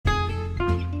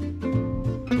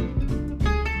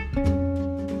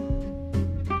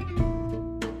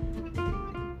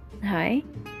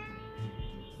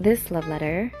This love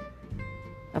letter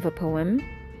of a poem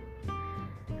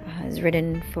is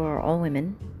written for all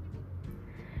women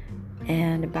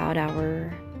and about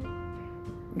our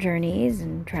journeys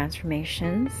and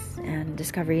transformations and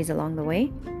discoveries along the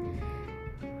way,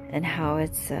 and how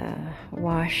it's a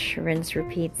wash, rinse,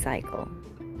 repeat cycle,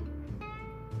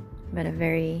 but a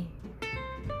very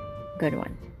good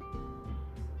one.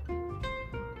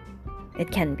 It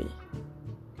can be.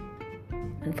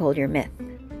 Unfold your myth.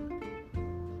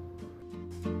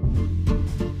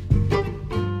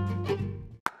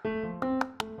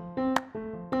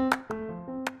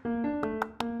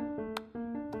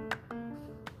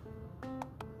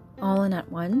 All in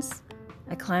at once,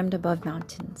 I climbed above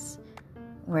mountains,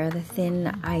 where the thin,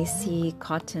 icy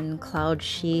cotton cloud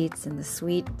sheets and the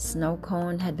sweet snow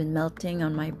cone had been melting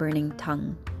on my burning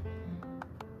tongue.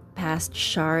 Past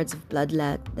shards of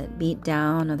bloodlet that beat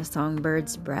down on the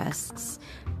songbird's breasts,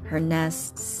 her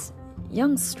nests,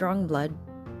 young strong blood.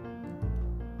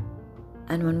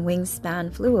 And when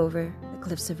wingspan flew over the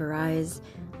cliffs of her eyes,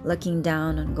 looking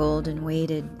down on golden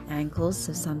weighted ankles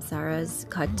of samsaras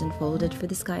cut and folded for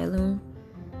the sky loom,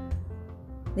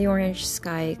 the orange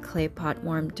sky clay pot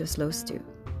warmed to a slow stew.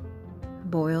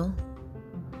 Boil,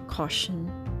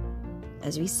 caution,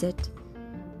 as we sit,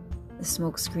 the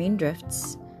smoke screen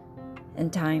drifts,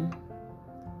 and time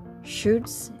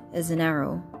shoots as an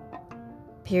arrow,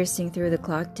 piercing through the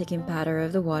clock-ticking patter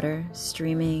of the water,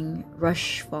 streaming,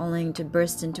 rush falling to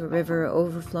burst into a river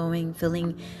overflowing,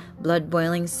 filling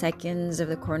blood-boiling seconds of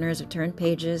the corners of turned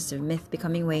pages of myth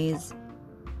becoming ways.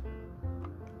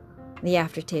 The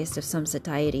aftertaste of some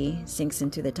satiety sinks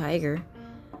into the tiger,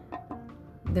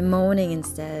 bemoaning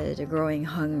instead a growing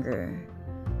hunger.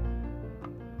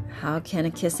 How can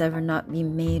a kiss ever not be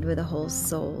made with a whole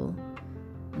soul?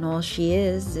 And all she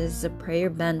is a prayer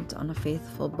bent on a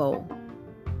faithful bow.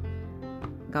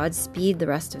 Godspeed the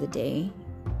rest of the day.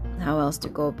 How else to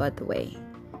go but the way?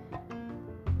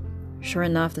 Sure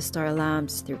enough, the star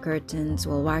lamps through curtains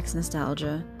will wax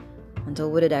nostalgia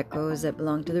until wooded echoes that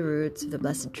belong to the roots of the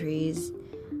blessed trees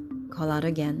call out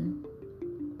again,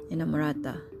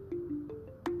 Inamorata.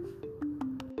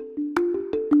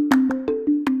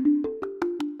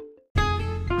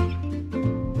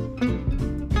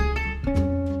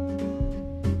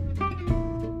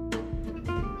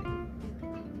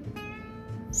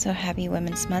 So happy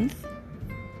Women's Month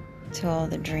to all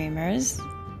the dreamers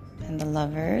and the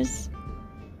lovers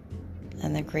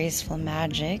and the graceful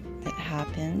magic that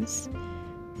happens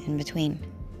in between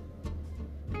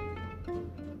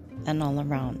and all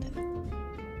around it.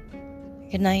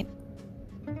 Good night.